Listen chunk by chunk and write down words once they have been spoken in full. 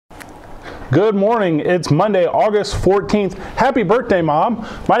Good morning. It's Monday, August 14th. Happy birthday, Mom.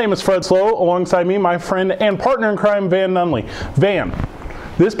 My name is Fred Slow. Alongside me, my friend and partner in crime, Van Nunley. Van,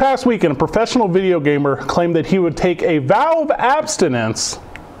 this past weekend, a professional video gamer claimed that he would take a vow of abstinence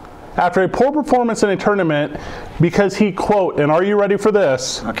after a poor performance in a tournament because he, quote, and are you ready for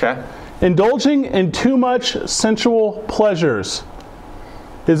this? Okay. Indulging in too much sensual pleasures.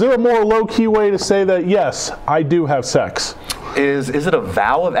 Is there a more low-key way to say that, yes, I do have sex? Is it a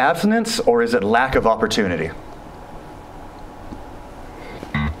vow of abstinence or is it lack of opportunity?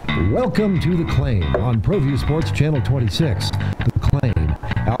 Welcome to The Claim on ProView Sports Channel 26. The Claim,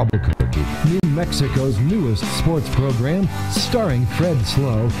 Albuquerque, New Mexico's newest sports program, starring Fred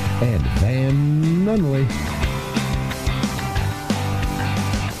Slow and Van Nunley.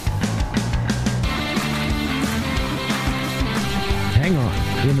 Hang on.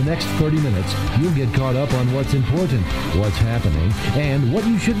 In the next 30 minutes, you'll get caught up on what's important, what's happening, and what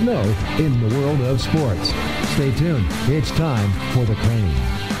you should know in the world of sports. Stay tuned. It's time for The Claim.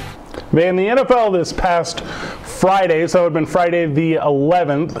 Man, the NFL this past Friday, so it would have been Friday the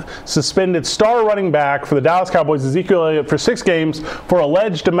 11th, suspended star running back for the Dallas Cowboys, Ezekiel Elliott, for 6 games for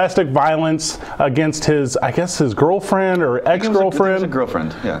alleged domestic violence against his, I guess, his girlfriend or ex-girlfriend. It was a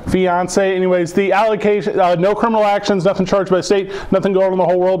girlfriend, yeah. Fiance. Anyways, the allegation, no criminal actions, nothing charged by the state, nothing going on in the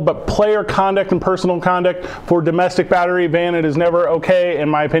whole world, but player conduct and personal conduct for domestic battery. Van, it is never okay, in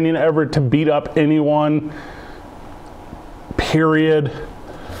my opinion, ever to beat up anyone, period.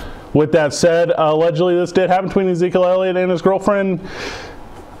 With that said, allegedly this did happen between Ezekiel Elliott and his girlfriend.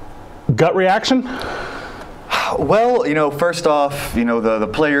 Gut reaction? Well, first off, the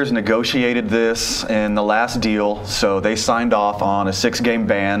players negotiated this in the last deal, so they signed off on a 6-game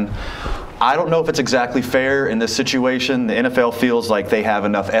ban. I don't know if it's exactly fair in this situation. The NFL feels like they have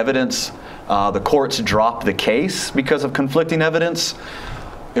enough evidence. The courts dropped the case because of conflicting evidence.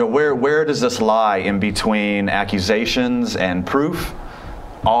 Where does this lie in between accusations and proof?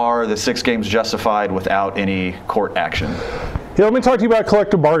 Are the 6 games justified without any court action? Yeah, let me talk to you about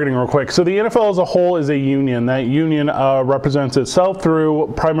collective bargaining real quick. So the NFL as a whole is a union. That union represents itself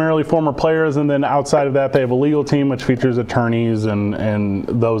through primarily former players, and then outside of that they have a legal team which features attorneys and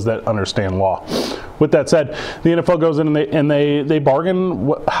those that understand law. With that said, the NFL goes in and they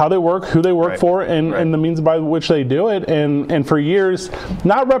bargain how they work, who they work for, and the means by which they do it. And for years,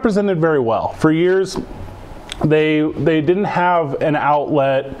 not represented very well. For years, they didn't have an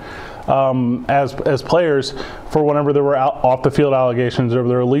outlet as players for whenever there were off the field allegations or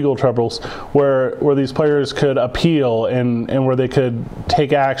there were legal troubles where these players could appeal and where they could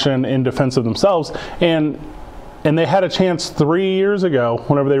take action in defense of themselves. And they had a chance 3 years ago,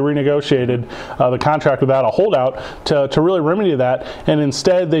 whenever they renegotiated the contract without a holdout, to really remedy that, and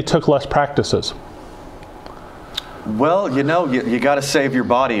instead they took less practices. Well, you got to save your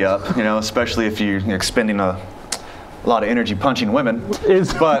body up, especially if you're expending a lot of energy punching women.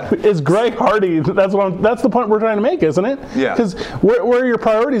 Is Greg Hardy, that's the point we're trying to make, isn't it? Yeah. Because where are your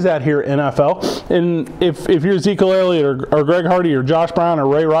priorities at here, NFL? And if you're Ezekiel Elliott or Greg Hardy or Josh Brown or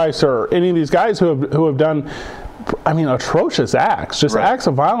Ray Rice or any of these guys who have done, atrocious acts, just acts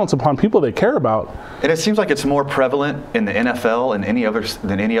of violence upon people they care about. And it seems like it's more prevalent in the NFL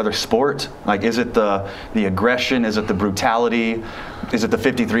than any other sport. Like, is it the aggression? Is it the brutality? Is it the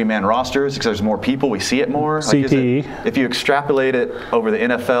 53-man rosters? Because there's more people, we see it more. CTE. If you extrapolate it over the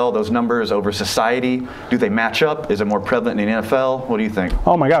NFL, those numbers over society, do they match up? Is it more prevalent in the NFL? What do you think?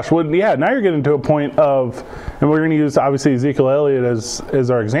 Oh my gosh, well, yeah, now you're getting to a point of, and we're going to use obviously Ezekiel Elliott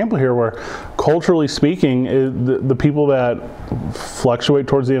as our example here, where culturally speaking, the people that fluctuate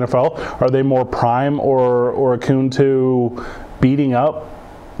towards the NFL, are they more prime or attuned to beating up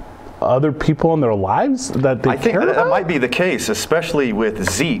other people in their lives that they care about? I think that might be the case, especially with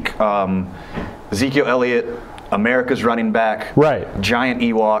Zeke. Ezekiel Elliott, America's running back. Right. Giant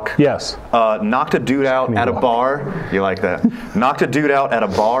Ewok. Yes. Knocked a dude out at a bar. You like that? Knocked a dude out at a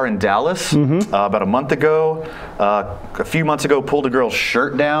bar in Dallas about a month ago. A few months ago, pulled a girl's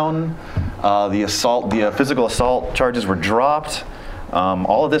shirt down. The physical assault charges were dropped.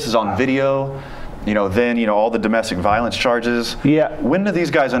 All of this is on video. Then all the domestic violence charges. Yeah. When do these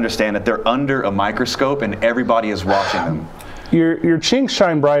guys understand that they're under a microscope and everybody is watching them? Your chinks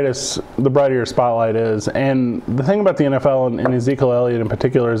shine brightest the brighter your spotlight is. And the thing about the NFL and Ezekiel Elliott in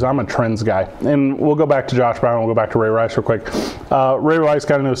particular is I'm a trends guy. And we'll go back to Josh Brown, we'll go back to Ray Rice real quick. Ray Rice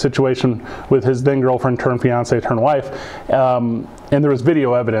got into a situation with his then girlfriend turned fiance turned wife. And there was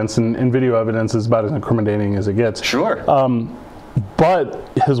video evidence, and video evidence is about as incriminating as it gets. Sure. But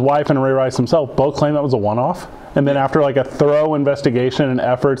his wife and Ray Rice himself both claim that was a one-off. And then after like a thorough investigation and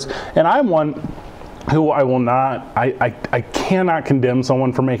efforts, and I'm one who I will not, I cannot condemn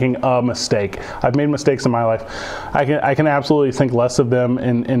someone for making a mistake. I've made mistakes in my life. I can absolutely think less of them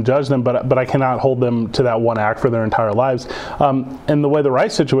and judge them, but I cannot hold them to that one act for their entire lives. And the way the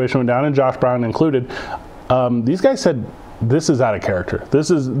Rice situation went down, and Josh Brown included, these guys said, this is out of character. This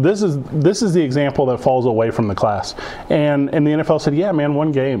is the example that falls away from the class. And the NFL said, yeah, man,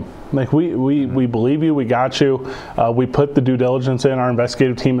 one game. Like we believe you, we got you. We put the due diligence in. Our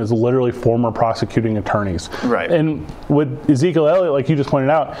investigative team is literally former prosecuting attorneys. Right. And with Ezekiel Elliott, like you just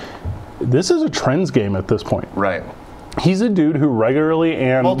pointed out, this is a trends game at this point. Right. He's a dude who regularly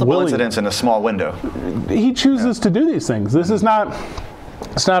and multiple incidents in a small window. He chooses to do these things. This is not.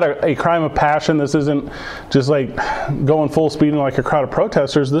 It's not a crime of passion. This isn't just like going full speed in like a crowd of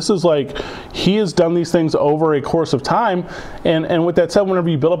protesters. This is like he has done these things over a course of time. And with that said, whenever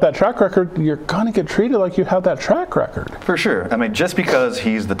you build up that track record, you're going to get treated like you have that track record. For sure. I mean, just because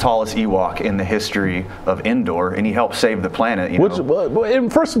he's the tallest Ewok in the history of indoor and he helped save the planet,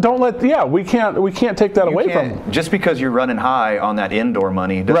 and first, don't let, we can't take that away from him. Just because you're running high on that indoor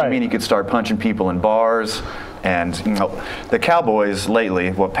money doesn't mean you could start punching people in bars. And the Cowboys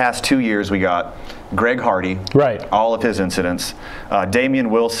lately, past 2 years, we got Greg Hardy, all of his incidents. Damian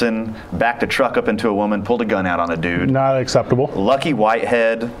Wilson backed a truck up into a woman, pulled a gun out on a dude. Not acceptable. Lucky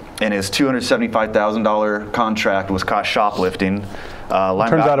Whitehead, in his $275,000 contract, was caught shoplifting.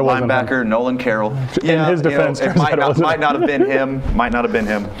 Linebacker Nolan Carroll. In his defense, it might not have been him. Might not have been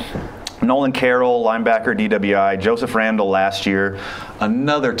him. Nolan Carroll, linebacker, DWI. Joseph Randall last year,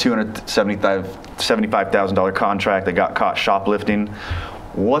 another $275,000 contract that got caught shoplifting.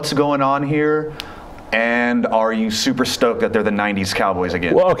 What's going on here? And are you super stoked that they're the 90s Cowboys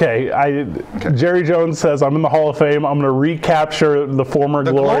again? Well, okay. Jerry Jones says, I'm in the Hall of Fame. I'm going to recapture the former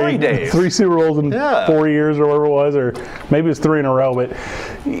glory days. 3 Super Bowls in 4 years or whatever it was, or maybe it's 3 in a row. But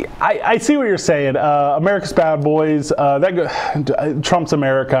I see what you're saying. America's Bad Boys, Trump's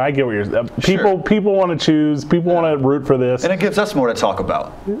America. I get what you're saying. People want to choose. People want to root for this. And it gives us more to talk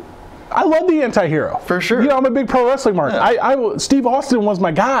about. I love the anti-hero. For sure. I'm a big pro wrestling mark. Yeah. Steve Austin was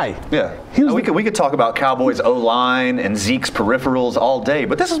my guy. Yeah. We could talk about Cowboys O-line and Zeke's peripherals all day,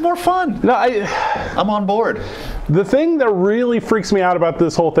 but this is more fun. No, I'm on board. The thing that really freaks me out about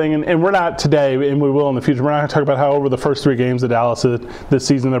this whole thing, and we're not today, and we will in the future, we're not going to talk about how over the first 3 games of Dallas this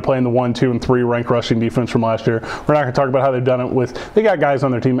season they're playing the 1, 2, and 3 ranked rushing defense from last year. We're not going to talk about how they've done it they got guys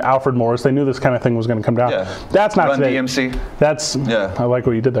on their team, Alfred Morris. They knew this kind of thing was going to come down. Yeah. That's not Run today. DMC. I like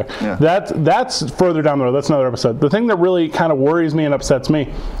what you did there. Yeah. That's further down the road. That's another episode. The thing that really kind of worries me and upsets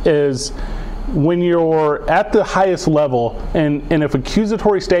me is when you're at the highest level, and if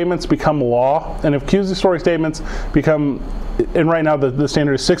accusatory statements become law, and if accusatory statements become, and right now the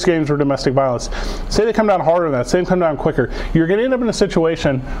standard is 6 games for domestic violence, say they come down harder than that, say they come down quicker, you're going to end up in a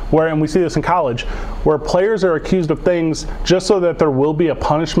situation where, and we see this in college, where players are accused of things just so that there will be a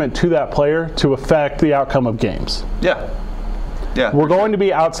punishment to that player to affect the outcome of games. Yeah. Yeah. We're going to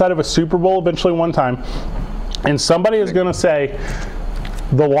be outside of a Super Bowl eventually one time, and somebody is going to say,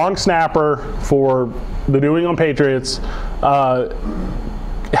 the long snapper for the New England Patriots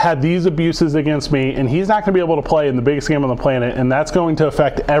had these abuses against me, and he's not going to be able to play in the biggest game on the planet, and that's going to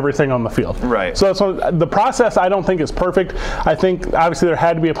affect everything on the field. Right. So the process, I don't think, is perfect. I think, obviously, there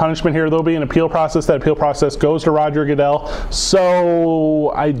had to be a punishment here. There'll be an appeal process. That appeal process goes to Roger Goodell.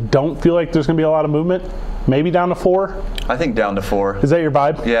 So I don't feel like there's going to be a lot of movement. Maybe down to 4? I think down to 4. Is that your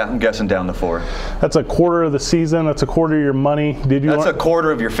vibe? Yeah, I'm guessing down to 4. That's a quarter of the season. That's a quarter of your money. That's a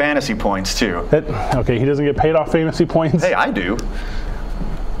quarter of your fantasy points, too. Okay, he doesn't get paid off fantasy points? Hey, I do.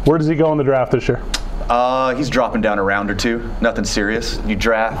 Where does he go in the draft this year? He's dropping down a round or 2. Nothing serious. You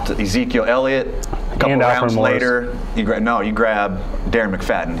draft Ezekiel Elliott. A couple rounds later, you grab Darren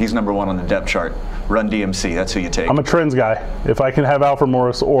McFadden. He's number 1 on the depth chart. Run DMC. That's who you take. I'm a trends guy. If I can have Alfred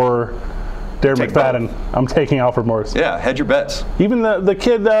Morris or Darren McFadden, both. I'm taking Alfred Morris. Yeah, hedge your bets. Even the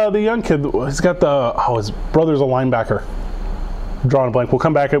kid, the young kid, he's got his brother's a linebacker. I'm drawing a blank. We'll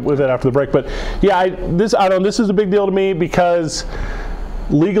come back with it after the break. But yeah, this is a big deal to me because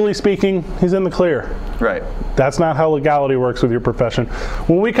legally speaking, he's in the clear. Right. That's not how legality works with your profession.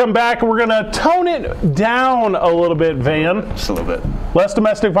 When we come back, we're going to tone it down a little bit, Van. Just a little bit. Less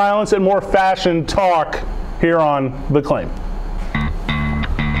domestic violence and more fashion talk here on The Claim.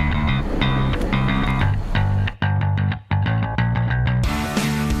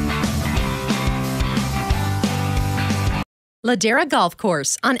 Ladera Golf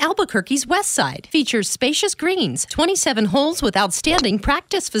Course on Albuquerque's west side features spacious greens, 27 holes with outstanding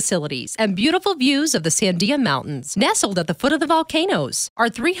practice facilities, and beautiful views of the Sandia Mountains. Nestled at the foot of the volcanoes, our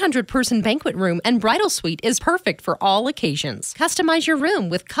 300-person banquet room and bridal suite is perfect for all occasions. Customize your room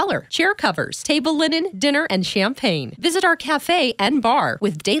with color, chair covers, table linen, dinner, and champagne. Visit our cafe and bar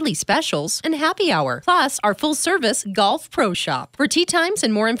with daily specials and happy hour, plus our full-service golf pro shop. For tee times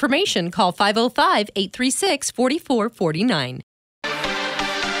and more information, call 505-836-4449.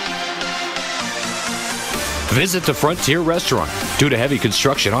 Visit the Frontier Restaurant. Due to heavy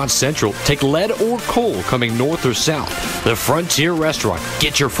construction on Central, take lead or coal coming north or south. The Frontier Restaurant.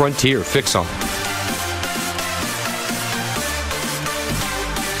 Get your Frontier fix on.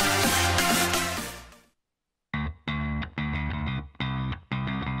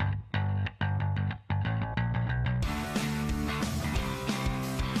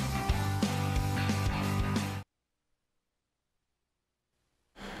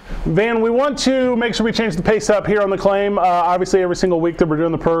 Van, we want to make sure we change the pace up here on The Claim. Obviously, every single week that we're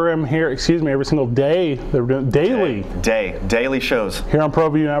doing the program here, every single day that we're doing daily shows here on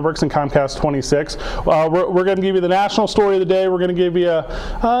ProView Networks and Comcast 26. We're going to give you the national story of the day. We're going to give you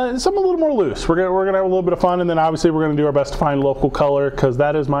something a little more loose. We're going to have a little bit of fun, and then obviously we're going to do our best to find local color because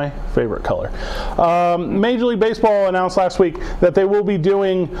that is my favorite color. Major League Baseball announced last week that they will be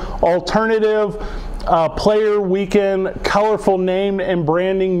doing alternative player weekend, colorful name and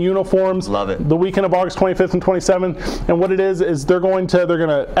branding uniforms. Love it. The weekend of August 25th and 27th. And what it is everyone's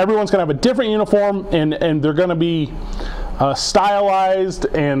gonna have a different uniform, and they're gonna be stylized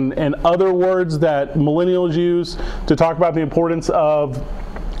and other words that millennials use to talk about the importance of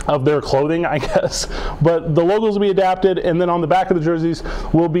their clothing, I guess. But the logos will be adapted, and then on the back of the jerseys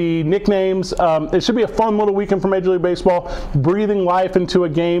will be nicknames. It should be a fun little weekend for Major League Baseball, breathing life into a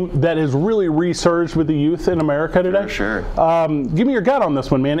game that is really resurged with the youth in America today. Sure. Give me your gut on this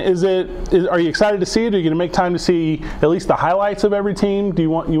one, man. Are you excited to see it? Are you going to make time to see at least the highlights of every team? Do you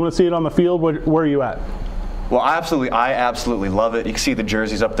want to see it on the field? Where are you at? Well, I absolutely love it. You can see the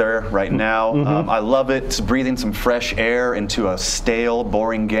jerseys up there right now. I love it. It's breathing some fresh air into a stale,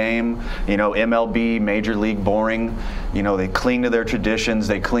 boring game. You know, MLB, Major League, boring. You know, they cling to their traditions.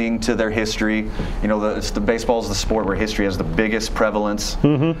 They cling to their history. You know, baseball is the sport where history has the biggest prevalence.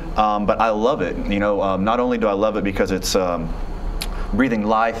 But I love it. You know, not only do I love it because it's breathing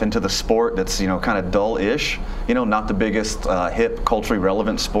life into the sport that's, you know, kind of dull-ish, you know, not the biggest hip, culturally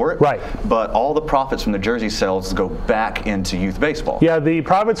relevant sport. Right. But all the profits from the jersey sales go back into youth baseball. Yeah, the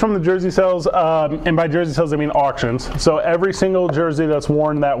profits from the jersey sales, and by jersey sales I mean auctions. So every single jersey that's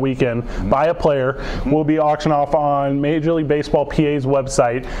worn that weekend by a player will be auctioned off on Major League Baseball PA's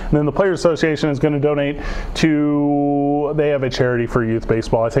website. And then the Players Association is going to donate to, they have a charity for youth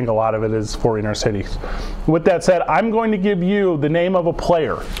baseball. I think a lot of it is for inner cities. With that said, I'm going to give you the name of a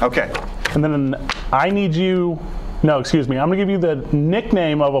player. Okay. And then I'm going to give you the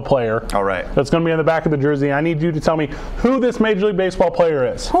nickname of a player. All right. That's going to be on the back of the jersey. I need you to tell me who this Major League Baseball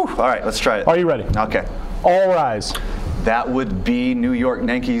player is. Whew. All right, let's try it. Are you ready? Okay. All rise. That would be New York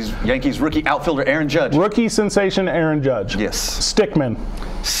Yankees rookie outfielder Aaron Judge. Rookie sensation Aaron Judge. Yes. Stickman.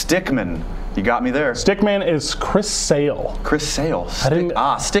 You got me there. Stickman is Chris Sale.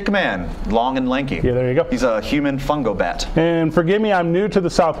 Stickman, long and lanky. Yeah, there you go. He's a human fungo bat. And forgive me, I'm new to the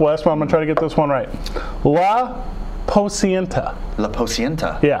Southwest, but I'm going to try to get this one right. La Pocienta. La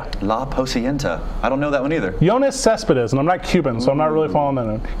Pocienta. Yeah. La Pocienta. I don't know that one either. Jonas Cespedes, and I'm not Cuban, so I'm not really following that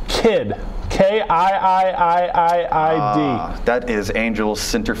one. Kid. K-I-I-I-I-I-D. That is Angels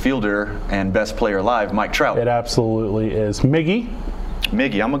center fielder and best player alive, Mike Trout. It absolutely is. Miggy,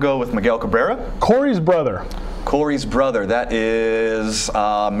 I'm going to go with Miguel Cabrera. Corey's brother. That is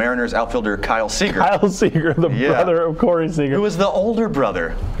Mariners outfielder Kyle Seager. Brother of Corey Seager. Who is the older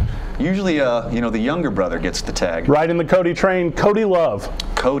brother. Usually, the younger brother gets the tag. Riding the Cody train, Cody Love.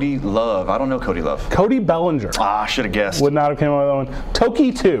 I don't know Cody Love. Cody Bellinger. I should have guessed. Would not have came up with that one.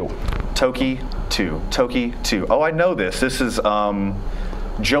 Toki 2. Oh, I know this. This is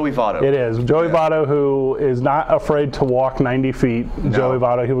Joey Votto. It is. Joey Votto, who is not afraid to walk 90 feet. No. Joey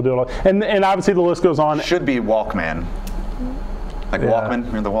Votto, he will do it all. And obviously the list goes on. Should be Walkman. Walkman?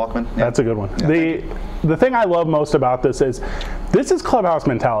 Remember the Walkman? Yeah. That's a good one. Yeah, the thing I love most about this is clubhouse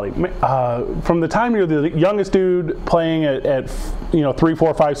mentality. From the time you're the youngest dude playing at 3,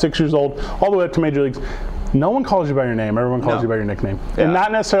 4, 5, 6 years old, all the way up to major leagues, No one calls you by your name. Everyone calls you by your nickname. Yeah. And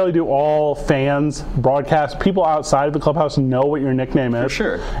not necessarily do all fans, broadcast, people outside of the clubhouse know what your nickname is. For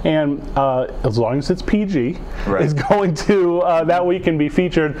sure. And as long as it's PG, is going to that weekend be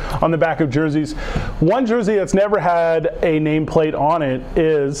featured on the back of jerseys. One jersey that's never had a nameplate on it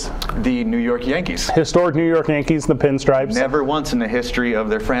is the New York Yankees. Historic New York Yankees, the pinstripes. Never once in the history of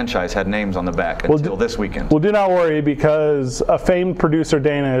their franchise had names on the back until this weekend. Well, do not worry, because a famed producer,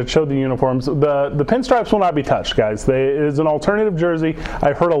 Dana, had showed the uniforms. The pinstripes will not be touched, guys. It is an alternative jersey.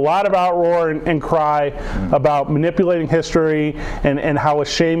 I've heard a lot of outroar and cry about manipulating history and how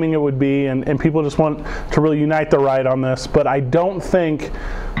shaming it would be, and people just want to really unite the right on this. But I don't think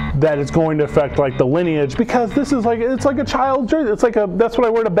that it's going to affect like the lineage, because this is it's like a child jersey. It's like that's what I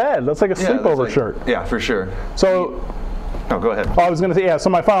wear to bed. That's like a sleepover shirt. Yeah, for sure. So. No, go ahead. I was going to say, so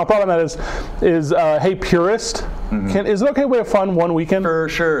my final thought on that is hey, purist, is it okay to have fun one weekend? For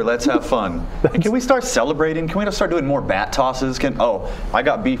sure, let's have fun. Can we start celebrating? Can we start doing more bat tosses? I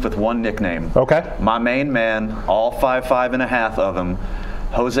got beef with one nickname. Okay. My main man, all 5'5.5" of him,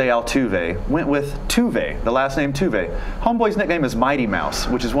 Jose Altuve, went with Tuve, the last name Tuve. Homeboy's nickname is Mighty Mouse,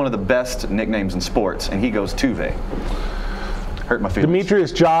 which is one of the best nicknames in sports, and he goes Tuve. Hurt my feelings.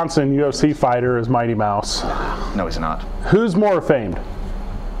 Demetrius Johnson, UFC fighter, is Mighty Mouse. No, he's not. Who's more famed?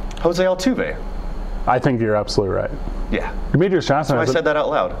 Jose Altuve. I think you're absolutely right. Yeah. Demetrius Johnson. I said that out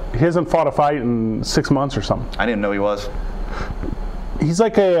loud. He hasn't fought a fight in 6 months or something. I didn't know he was. He's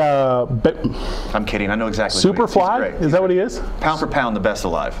like I'm kidding. I know exactly. Superfly? Is that what he is? Pound for pound, the best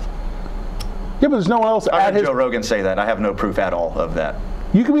alive. Yeah, but there's no one else. I heard Joe Rogan say that. I have no proof at all of that.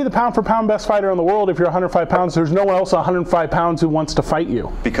 You can be the pound for pound best fighter in the world if you're 105 pounds. There's no one else 105 pounds who wants to fight you.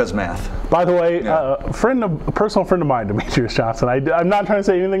 Because math. By the way, a personal friend of mine, Demetrius Johnson. I'm not trying to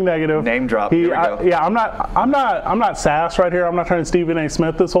say anything negative. Name drop. Here we go. I'm not sass right here. I'm not trying to Stephen A.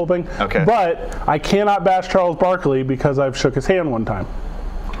 Smith this whole thing. Okay. But I cannot bash Charles Barkley because I've shook his hand one time.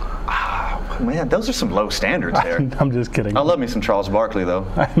 Man, those are some low standards there. I'm just kidding. I love me some Charles Barkley, though.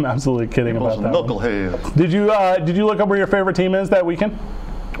 I'm absolutely kidding about that. Knucklehead. Did you look up where your favorite team is that weekend?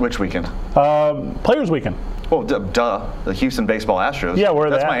 Which weekend? Players Weekend. Well, duh. The Houston Baseball Astros. Yeah, where are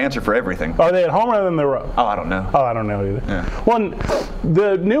they? That's my answer for everything. Are they at home or are they on the road? Oh, I don't know. Oh, I don't know either. Yeah. Well,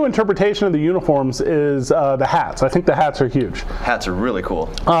 the new interpretation of the uniforms is the hats. I think the hats are huge. Hats are really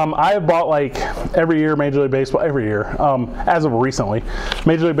cool. I have bought every year Major League Baseball, as of recently,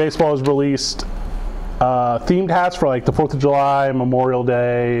 Major League Baseball has released themed hats for the 4th of July, Memorial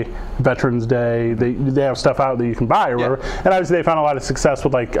Day, Veterans Day. They have stuff out that you can buy or whatever. And obviously they found a lot of success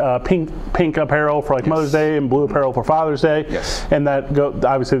with pink apparel for Mother's Day and blue apparel for Father's Day. Yes. And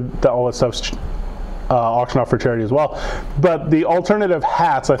obviously all that stuff's auction off for charity as well. But the alternative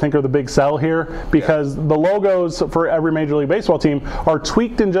hats, I think, are the big sell here, because the logos for every Major League Baseball team are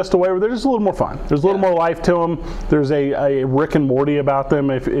tweaked in just a way where they're just a little more fun. There's a little more life to them. There's a Rick and Morty about them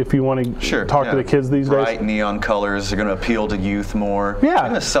if you want to talk to the kids these days. Bright neon colors are going to appeal to youth more. Yeah. They're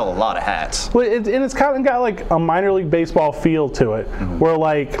going to sell a lot of hats. Well, and it's kind of got a minor league baseball feel to it,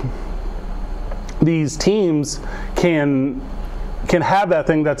 where these teams can have that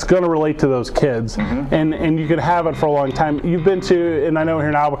thing that's going to relate to those kids, and you can have it for a long time. You've been to, and I know here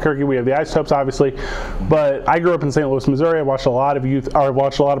in Albuquerque we have the Isotopes, obviously, but I grew up in St. Louis, Missouri. I watched a lot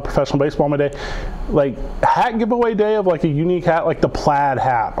of professional baseball in my day. Hat giveaway day of a unique hat, like the plaid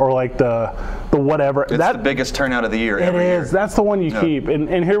hat or the whatever. It's the biggest turnout of the year. It is. That's the one you keep.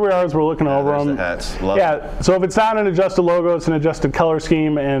 And here we are as we're looking over them. The hats. Love it. So if it's not an adjusted logo, it's an adjusted color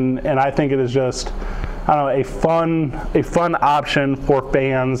scheme, and I think it is just, I don't know, a fun option for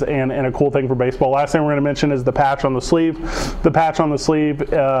fans and a cool thing for baseball. Last thing we're going to mention is the patch on the sleeve. The patch on the sleeve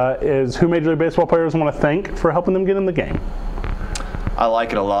is who Major League Baseball players want to thank for helping them get in the game. I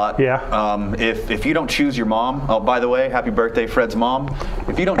like it a lot. Yeah. If you don't choose your mom, oh, by the way, happy birthday, Fred's mom.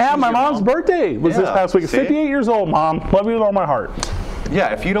 If you don't choose my your mom's birthday was this past week. 58 years old, Mom. Love you with all my heart.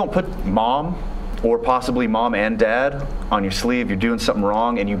 Yeah, if you don't put mom or possibly mom and dad on your sleeve, you're doing something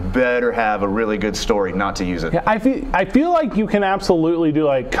wrong, and you better have a really good story not to use it. Yeah, I feel like you can absolutely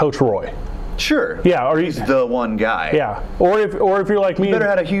do Coach Roy. Sure. Yeah, or he's the one guy. Yeah. Or if you're like me, you better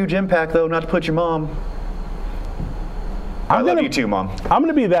had a huge impact though, not to put your mom. I love you too, Mom. I'm going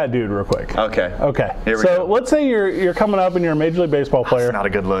to be that dude real quick. Okay. Here we go. So let's say you're coming up and you're a Major League Baseball player. That's not a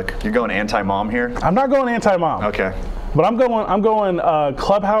good look. You're going anti-mom here? I'm not going anti-mom. Okay. But I'm going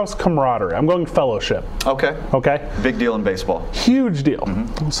clubhouse camaraderie. I'm going fellowship. Okay. Big deal in baseball. Huge deal.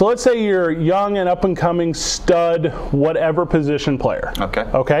 So let's say you're young and up and coming stud whatever position player.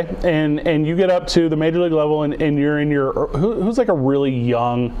 Okay. And you get up to the Major League level and you're in your who's a really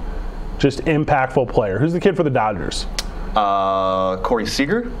young, just impactful player. Who's the kid for the Dodgers? Corey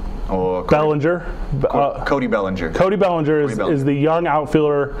Seager. Oh, Bellinger. Cody Bellinger. Cody Bellinger is the young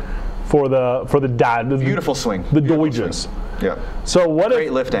outfielder for the dad. Beautiful swing. The Dodgers. Yeah. So what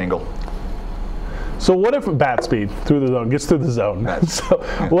Great lift angle. So what if bat speed through the zone gets through the zone? So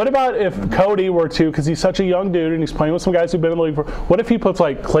what about if Cody were to, because he's such a young dude and he's playing with some guys who've been in the league for, what if he puts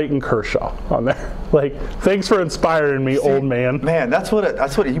like Clayton Kershaw on there? Like, thanks for inspiring me, old man. Man, that's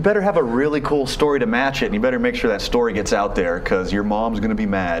what you better have a really cool story to match it, and you better make sure that story gets out there, because your mom's gonna be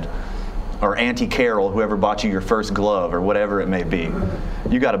mad. Or Auntie Carol, whoever bought you your first glove, or whatever it may be.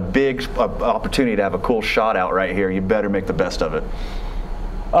 You got a big opportunity to have a cool shot out right here. You better make the best of it.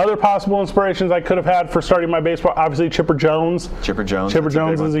 Other possible inspirations I could have had for starting my baseball, obviously Chipper Jones. Chipper Jones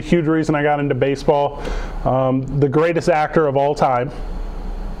is a huge reason I got into baseball. The greatest actor of all time.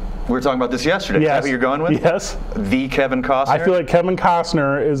 We were talking about this yesterday. Yes. Is that who you're going with? Yes. The Kevin Costner? I feel like Kevin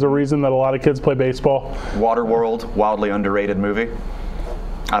Costner is the reason that a lot of kids play baseball. Waterworld, wildly underrated movie.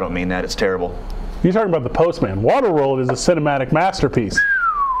 I don't mean that. It's terrible. You're talking about The Postman. Waterworld is a cinematic masterpiece.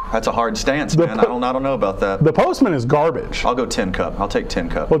 That's a hard stance, man. I don't know about that. The Postman is garbage. I'll go Tin Cup. I'll take Tin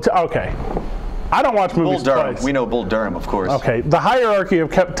Cup. Well, okay. I don't watch movies Bull Durham. twice. We know Bull Durham, of course. Okay. The hierarchy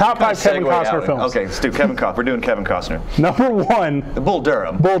of top 5 Kevin Costner films. Okay, let's do Kevin Costner. We're doing Kevin Costner. Number 1. Bull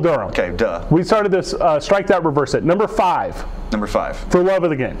Durham. Bull Durham. Okay, duh. We started this, strike that, reverse it. Number 5. Number 5. For Love of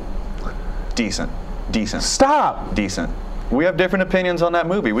the Game. Decent. Stop. Decent. We have different opinions on that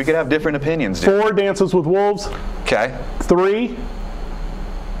movie. We could have different opinions, dude. 4, Dances with Wolves. Okay. 3,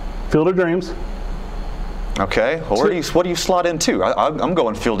 Field of Dreams. Okay. Well, what do you slot in 2? I'm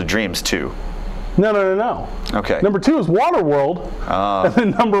going Field of Dreams 2. No. Okay. Number 2 is Waterworld. And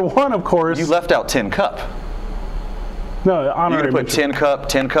then number 1, of course. You left out Tin Cup. No, You're going to put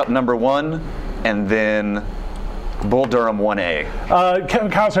Tin Cup number 1, and then Bull Durham 1A. Kevin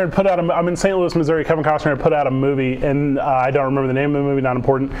Costner had put out I'm in St. Louis, Missouri. Kevin Costner had put out a movie, and I don't remember the name of the movie, not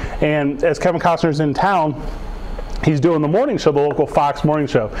important. And as Kevin Costner's in town, he's doing the morning show, the local Fox morning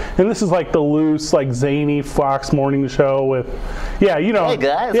show. And this is like the loose, like zany Fox morning show with, hey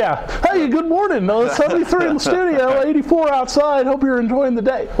guys. Yeah. Hey, good morning. It's 73 in the studio, 84 outside. Hope you're enjoying the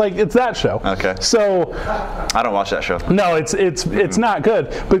day. Like, it's that show. Okay. So. I don't watch that show. No, it's not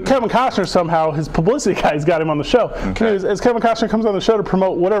good. But Kevin Costner somehow, his publicity guys got him on the show. Okay. As Kevin Costner comes on the show to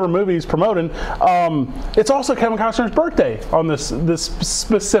promote whatever movie he's promoting, it's also Kevin Costner's birthday on this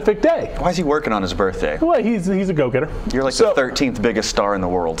specific day. Why is he working on his birthday? Well, he's a go-getter. You're like the 13th biggest star in the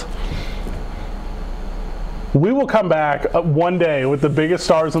world. We will come back one day with the biggest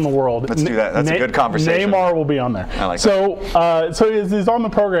stars in the world. Let's do that. That's a good conversation. Neymar will be on there. I like that. So as he's on the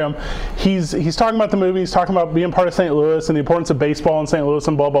program, he's talking about the movie. He's talking about being part of St. Louis and the importance of baseball in St. Louis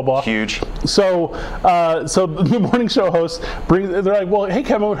and blah blah blah. Huge. So the morning show host they're like, well, hey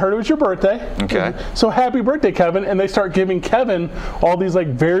Kevin, we heard it was your birthday. Okay. So happy birthday, Kevin! And they start giving Kevin all these like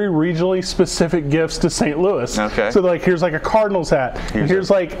very regionally specific gifts to St. Louis. Okay. So like here's like a Cardinals hat. Here's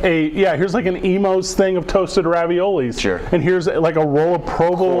like an Emo's thing of toasted raviolis. Sure. And here's like a roll of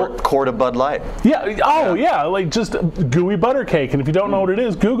Provo. Quart of Bud Light. Yeah. Oh, yeah. Like just gooey butter cake. And if you don't know what it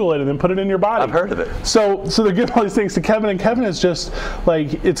is, Google it and then put it in your body. I've heard of it. So they're giving all these things to Kevin, and Kevin is just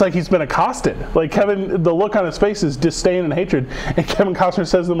like, it's like he's been accosted. Like Kevin, the look on his face is disdain and hatred. And Kevin Costner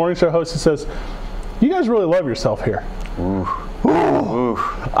says to the morning show host, he says, "You guys really love yourself here." Ooh.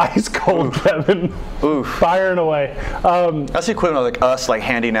 Ice cold, Kevin. Firing away. That's the equivalent of like us like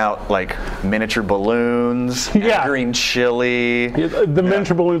handing out like miniature balloons, and green chili. The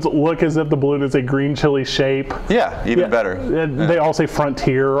miniature balloons look as if the balloon is a green chili shape. Yeah, even better. They all say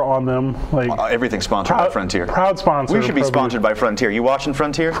Frontier on them. Like everything's sponsored by Frontier. Proud sponsor. We should be sponsored by Frontier. You watching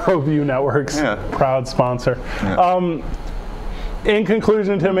Frontier? ProView Networks. Yeah. Proud sponsor. Yeah. In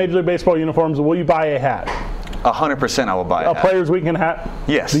conclusion, to Major League Baseball uniforms, will you buy a hat? 100% I will buy a hat. Players Weekend hat?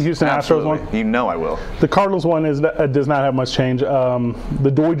 Yes. The Houston absolutely. Astros one? You know I will. The Cardinals one does not have much change.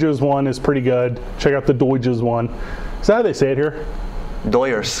 The Dodgers one is pretty good. Check out the Dodgers one. Is that how they say it here?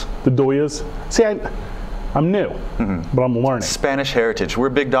 Doyers. The Doyers. See, I'm new, but I'm learning. Spanish heritage. We're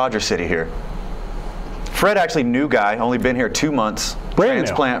a big Dodger city here. Fred actually new guy, only been here 2 months. Brand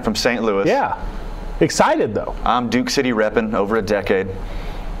transplant new. From St. Louis. Yeah. Excited though. I'm Duke City repping over a decade.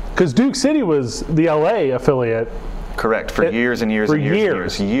 Because Duke City was the LA affiliate. Correct. For years and years and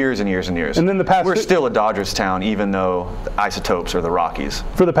years. And then we're still a Dodgers town, even though the Isotopes are the Rockies.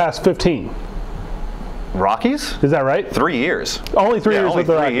 For the past 15. Rockies? Is that right? 3 years. Only 3 years. Only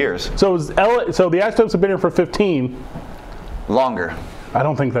 3 years. So so the Isotopes have been here for 15. Longer. I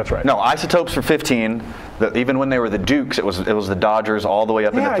don't think that's right. No, Isotopes for 15. Even when they were the Dukes, it was the Dodgers all the way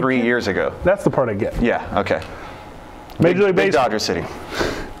up into 3 years ago. That's the part I get. Yeah. Okay. Major League Baseball. Dodger City.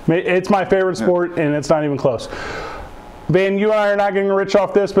 It's my favorite sport, and it's not even close. Van, you and I are not getting rich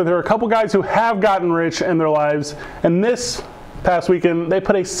off this, but there are a couple guys who have gotten rich in their lives, and this past weekend they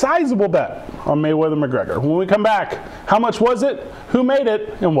put a sizable bet on Mayweather McGregor. When we come back, how much was it, who made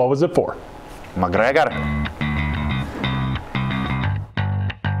it, and what was it for? McGregor.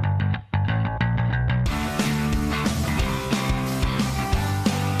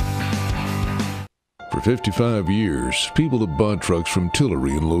 For 55 years, people have bought trucks from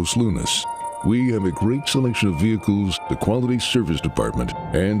Tillery in Los Lunas. We have a great selection of vehicles, the quality service department,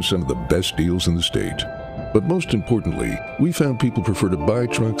 and some of the best deals in the state. But most importantly, we found people prefer to buy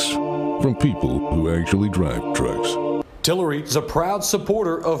trucks from people who actually drive trucks. Tillery is a proud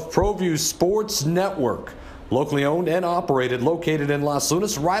supporter of ProView Sports Network. Locally owned and operated, located in Los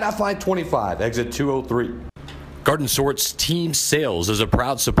Lunas, right off I-25, exit 203. Garden Sorts Team Sales is a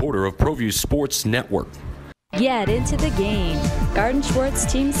proud supporter of ProView Sports Network. Get into the game. Garden Schwartz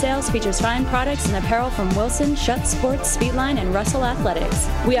Team Sales features fine products and apparel from Wilson, Schutt Sports, Speedline, and Russell Athletics.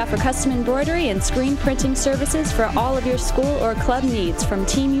 We offer custom embroidery and screen printing services for all of your school or club needs, from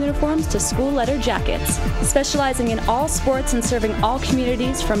team uniforms to school letter jackets. Specializing in all sports and serving all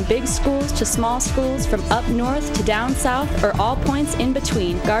communities, from big schools to small schools, from up north to down south, or all points in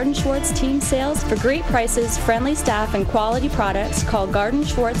between. Garden Schwartz Team Sales. For great prices, friendly staff, and quality products, call Garden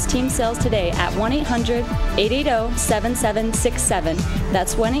Schwartz Team Sales today at 1-800-880-7767.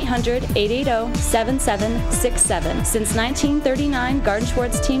 That's 1-800-880-7767. Since 1939, Garden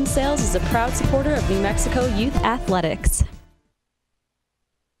Schwartz Team Sales is a proud supporter of New Mexico youth athletics.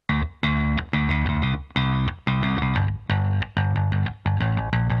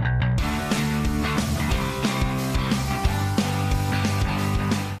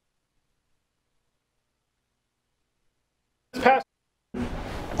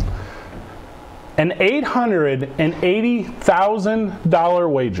 An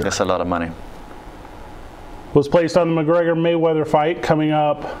 $880,000 wager. That's a lot of money. Was placed on the McGregor-Mayweather fight coming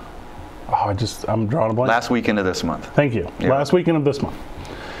up. Oh, I'm drawing a blank. Last weekend of this month. Thank you. Yeah. Last weekend of this month.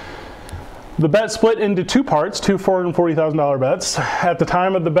 The bet split into two parts, two $440,000 bets. At the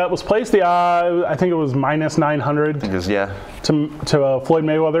time of the bet was placed, I think it was minus 900 to Floyd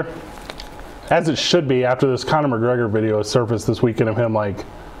Mayweather. As it should be after this Conor McGregor video surfaced this weekend of him like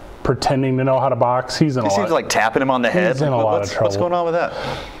pretending to know how to box. He seems like tapping him on the head. He's in a lot of trouble. What's going on with that?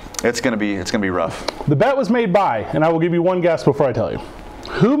 It's gonna be rough. The bet was made by, and I will give you one guess before I tell you.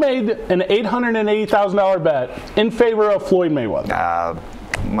 Who made an $880,000 bet in favor of Floyd Mayweather?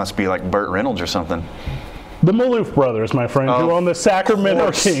 Must be like Burt Reynolds or something. The Maloof brothers, my friend, who own the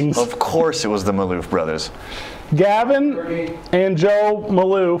Sacramento Kings. Of course it was the Maloof brothers. Gavin and Joe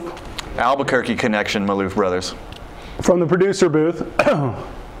Maloof. Albuquerque connection, Maloof brothers. From the producer booth.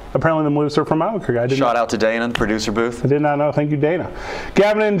 Apparently the Maloofs are from Albuquerque. Shout out to Dana, the producer booth. I did not know. Thank you, Dana.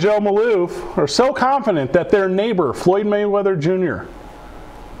 Gavin and Joe Maloof are so confident that their neighbor, Floyd Mayweather Jr.,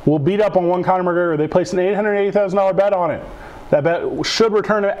 will beat up on one Conor McGregor. They placed an $880,000 bet on it. That bet should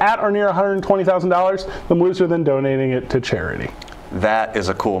return at or near $120,000. The Maloofs are then donating it to charity. That is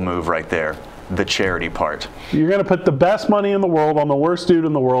a cool move right there. The charity part. You're going to put the best money in the world on the worst dude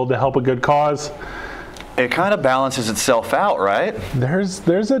in the world to help a good cause. It kind of balances itself out, right?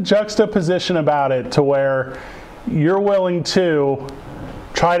 There's a juxtaposition about it to where you're willing to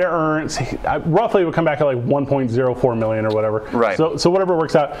try to earn, roughly it would come back at like 1.04 million or whatever. Right. So whatever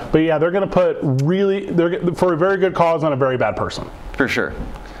works out. But yeah, they're going to put for a very good cause on a very bad person. For sure.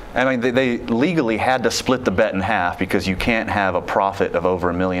 I mean, they legally had to split the bet in half because you can't have a profit of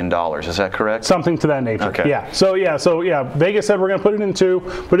over $1 million. Is that correct? Something to that nature. Okay. Yeah. So Vegas said we're going to put it in two,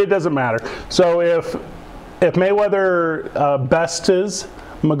 but it doesn't matter. So if Mayweather bests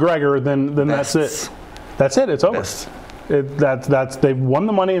McGregor, then that's it. That's it. It's over. They've won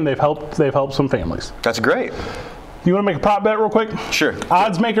the money and they've helped some families. That's great. You want to make a prop bet real quick? Sure.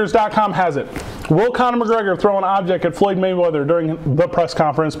 Oddsmakers.com has it. Will Conor McGregor throw an object at Floyd Mayweather during the press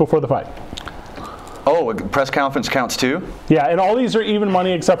conference before the fight? Oh, a press conference counts too? Yeah, and all these are even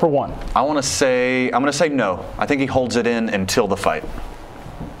money except for one. I'm going to say no. I think he holds it in until the fight.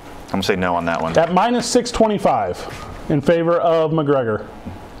 I'm going to say no on that one. At minus 625 in favor of McGregor.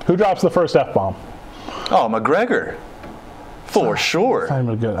 Who drops the first F-bomb? Oh, McGregor. For sure. That's not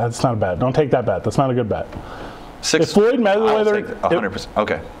even good. That's not a bet. Don't take that bet. That's not a good bet. If Floyd Mayweather, 100%.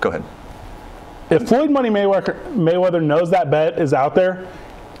 Okay, go ahead. If Floyd Mayweather knows that bet is out there,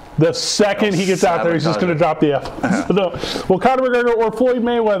 the second he gets out there, he's just going to drop the F. So no. Will Conor McGregor or Floyd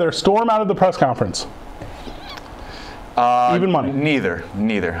Mayweather storm out of the press conference? Even money. Neither.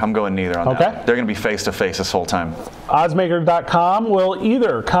 I'm going neither on that. They're going to be face to face this whole time. Oddsmaker.com. Will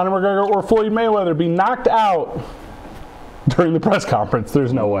either Conor McGregor or Floyd Mayweather be knocked out during the press conference.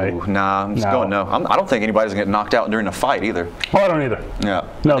 There's no way. Ooh, nah, I'm just going no. I don't think anybody's going to get knocked out during a fight either. Oh, I don't either. Yeah.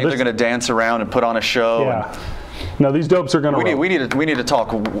 No, I think they're going to dance around and put on a show. Yeah. No, these dopes are going to. We need to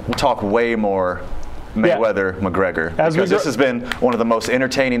talk way more Mayweather McGregor, because this has been one of the most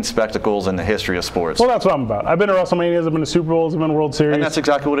entertaining spectacles in the history of sports. Well, that's what I'm about. I've been to WrestleManias, I've been to Super Bowls, I've been to World Series. And that's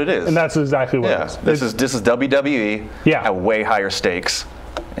exactly what it is. And that's exactly what it is. This is WWE at way higher stakes.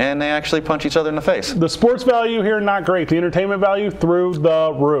 And they actually punch each other in the face. The sports value here, not great. The entertainment value, through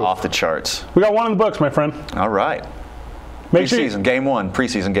the roof. Off the charts. We got one in the books, my friend. All right. Preseason game one.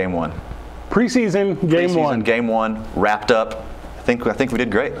 Preseason game one. Game one wrapped up. I think we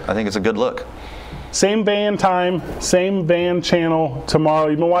did great. I think it's a good look. Same band time, same band channel tomorrow.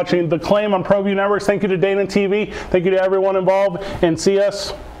 You've been watching The Claim on ProView Networks. Thank you to Dana TV. Thank you to everyone involved. And see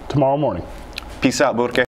us tomorrow morning. Peace out, Albuquerque.